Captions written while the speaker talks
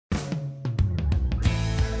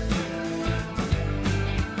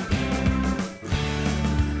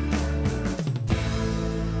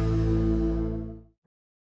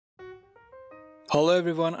Hello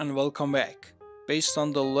everyone and welcome back. Based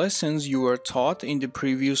on the lessons you were taught in the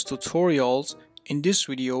previous tutorials, in this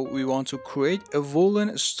video we want to create a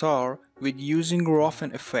woolen star with using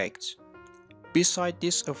roughen effect. Beside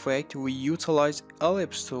this effect, we utilize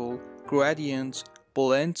ellipse tool, gradient,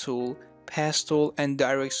 blend tool, path tool and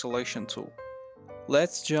direct selection tool.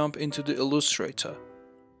 Let's jump into the Illustrator.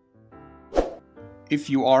 If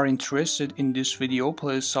you are interested in this video,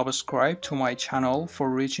 please subscribe to my channel for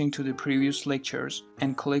reaching to the previous lectures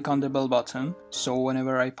and click on the bell button so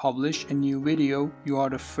whenever I publish a new video, you are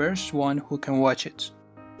the first one who can watch it.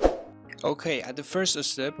 Okay, at the first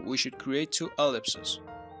step, we should create two ellipses.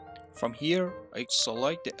 From here, I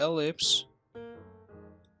select the ellipse,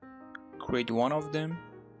 create one of them,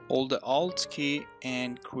 hold the Alt key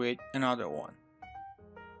and create another one.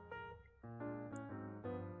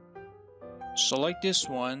 Select this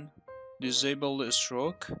one, disable the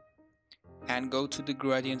stroke, and go to the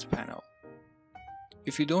gradient panel.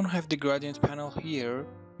 If you don't have the gradient panel here,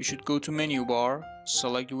 you should go to menu bar,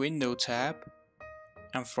 select window tab,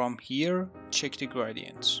 and from here check the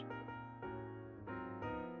gradients.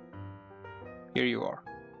 Here you are.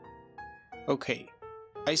 Okay,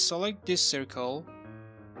 I select this circle.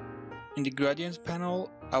 In the gradient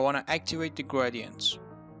panel, I want to activate the gradients.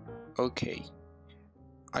 Okay.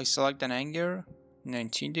 I select an angle,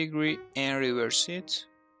 19 degree, and reverse it.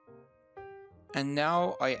 And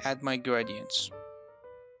now I add my gradients.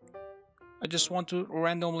 I just want to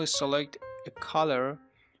randomly select a color,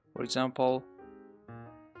 for example,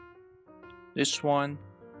 this one,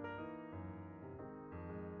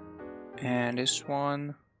 and this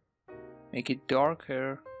one, make it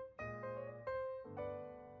darker.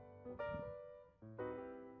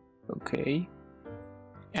 Okay,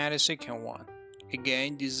 and a second one.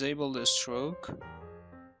 Again, disable the stroke,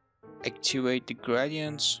 activate the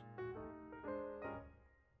gradients,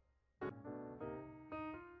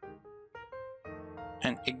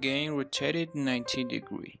 and again rotate it 90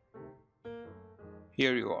 degree.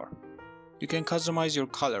 Here you are. You can customize your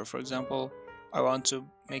color. For example, I want to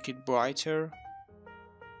make it brighter.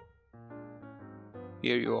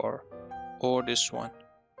 Here you are. Or this one.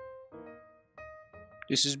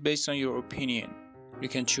 This is based on your opinion. You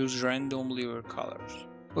can choose randomly your colors.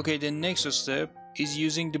 Okay, the next step is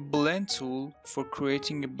using the blend tool for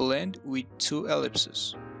creating a blend with two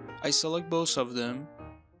ellipses. I select both of them,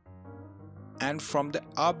 and from the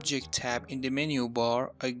object tab in the menu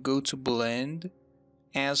bar, I go to blend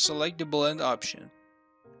and select the blend option.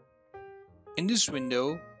 In this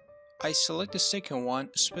window, I select the second one,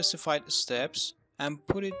 specified steps, and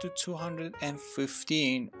put it to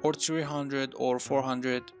 215 or 300 or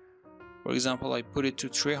 400. For example, I put it to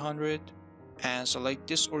 300 and select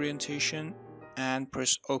this orientation and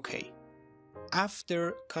press OK.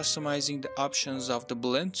 After customizing the options of the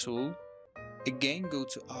blend tool, again go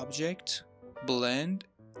to Object, Blend,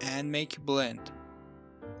 and make blend.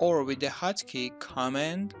 Or with the hotkey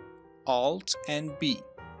Command, Alt, and B.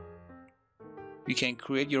 You can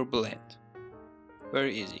create your blend.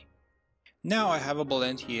 Very easy. Now I have a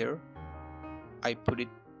blend here. I put it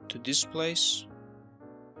to this place.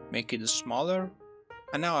 Make it smaller,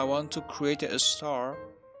 and now I want to create a star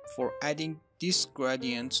for adding this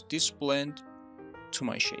gradient, this blend to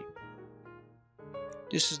my shape.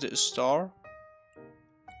 This is the star.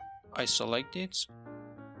 I select it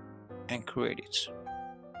and create it.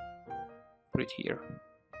 Put it here.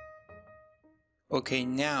 Okay,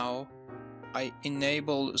 now I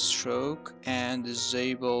enable stroke and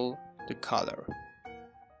disable the color.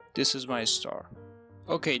 This is my star.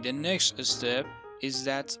 Okay, the next step is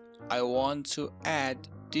that I want to add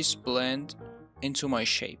this blend into my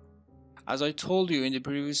shape. As I told you in the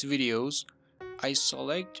previous videos, I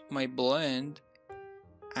select my blend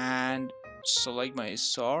and select my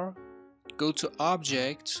star, go to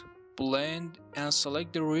Object, Blend, and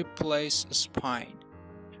select the Replace Spine.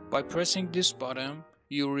 By pressing this button,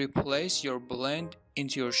 you replace your blend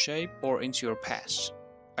into your shape or into your path.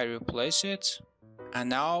 I replace it, and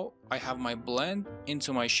now I have my blend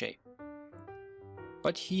into my shape.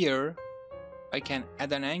 But here, I can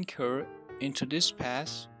add an anchor into this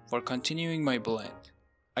path for continuing my blend.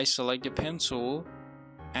 I select the pen tool,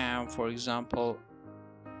 and for example,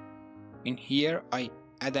 in here I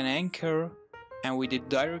add an anchor, and with the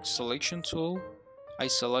direct selection tool, I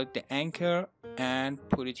select the anchor and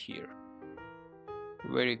put it here.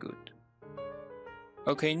 Very good.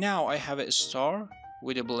 Okay, now I have a star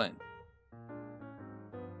with a blend.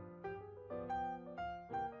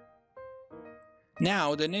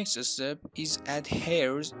 Now the next step is add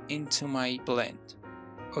hairs into my blend.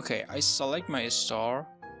 Okay, I select my star,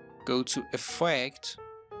 go to Effect,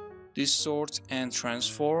 Distort and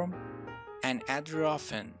Transform, and add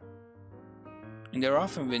roughen. In the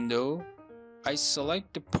roughen window, I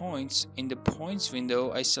select the points. In the points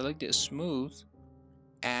window, I select the smooth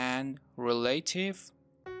and relative.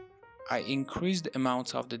 I increase the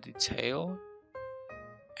amount of the detail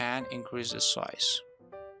and increase the size.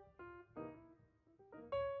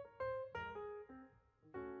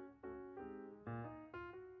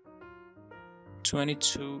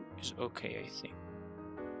 "22" is okay, I think.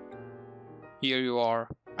 Here you are.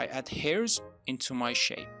 I add hairs into my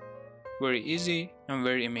shape. Very easy and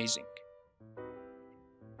very amazing.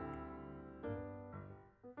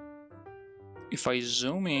 If I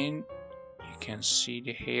zoom in, you can see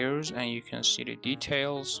the hairs and you can see the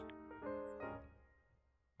details.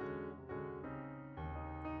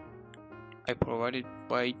 I provide it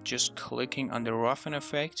by just clicking on the roughen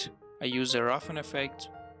effect. I use the roughen effect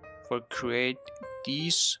for create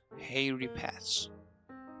these hairy paths.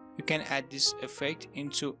 You can add this effect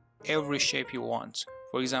into every shape you want.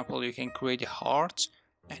 For example, you can create a heart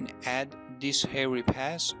and add this hairy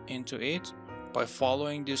path into it by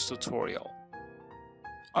following this tutorial.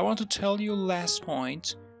 I want to tell you last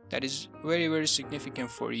point that is very significant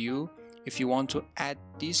for you if you want to add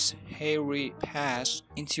this hairy path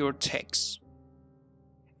into your text.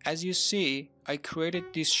 As you see, I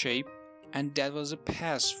created this shape and that was a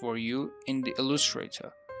path for you in the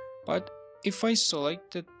Illustrator. But if I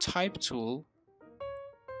select the type tool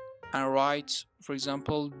and write, for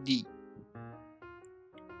example, D,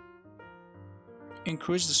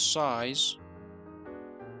 increase the size,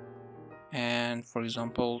 and for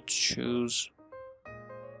example choose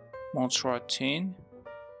Montratin.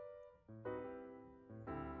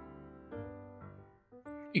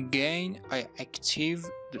 Again, I active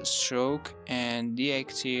the stroke and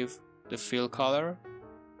deactive the fill color.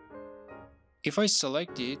 If I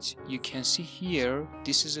select it, you can see here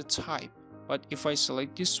this is a type, but if I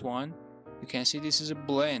select this one, you can see this is a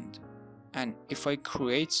blend. And if I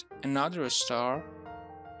create another star,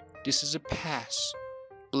 this is a pass.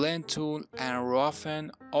 Blend tool and roughen,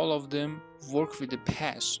 all of them work with the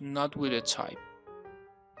pass, not with a type.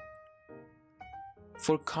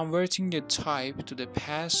 For converting the type to the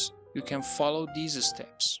pass, you can follow these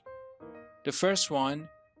steps. The first one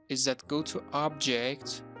is that go to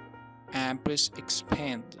Object and press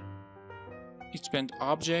Expand. Expand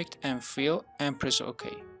Object and Fill and press OK.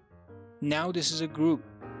 Now this is a group.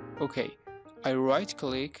 Okay, I right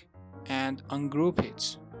click and ungroup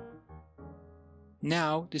it.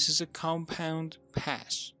 Now this is a compound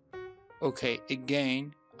pass. Okay,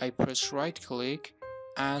 again I press right click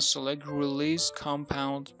and select release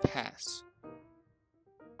compound path.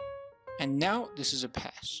 And now this is a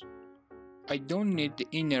pass. I don't need the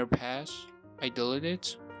inner pass. I delete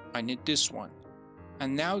it. I need this one.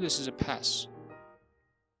 And now this is a pass.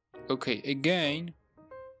 Okay, again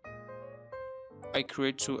I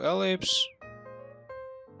create two ellipses.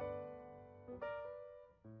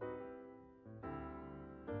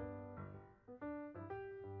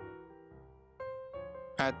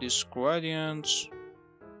 Add these gradients.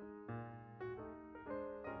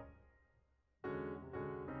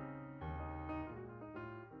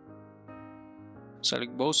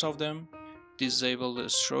 Select both of them. Disable the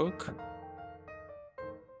stroke.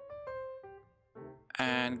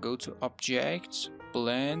 And go to Object,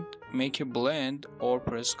 Blend, make a blend or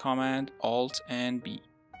press Command Alt and B.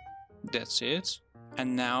 That's it.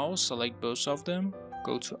 And now select both of them.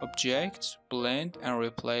 Go to Object, Blend and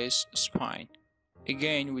replace Spine.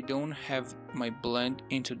 Again, we don't have my blend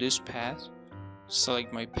into this path.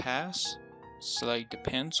 Select my path, select the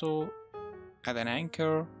pencil, add an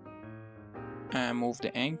anchor, and move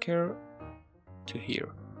the anchor to here.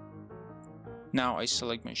 Now I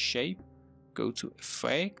select my shape, go to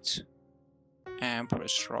Effect, and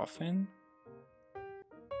press Roughen,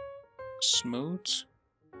 Smooth,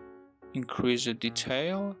 increase the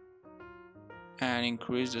detail, and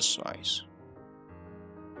increase the size.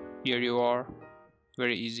 Here you are.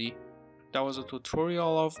 Very easy. That was a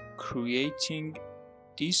tutorial of creating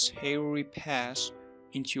this hairy path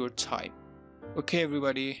into your type. Okay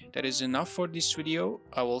everybody, that is enough for this video.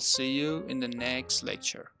 I will see you in the next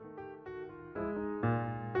lecture.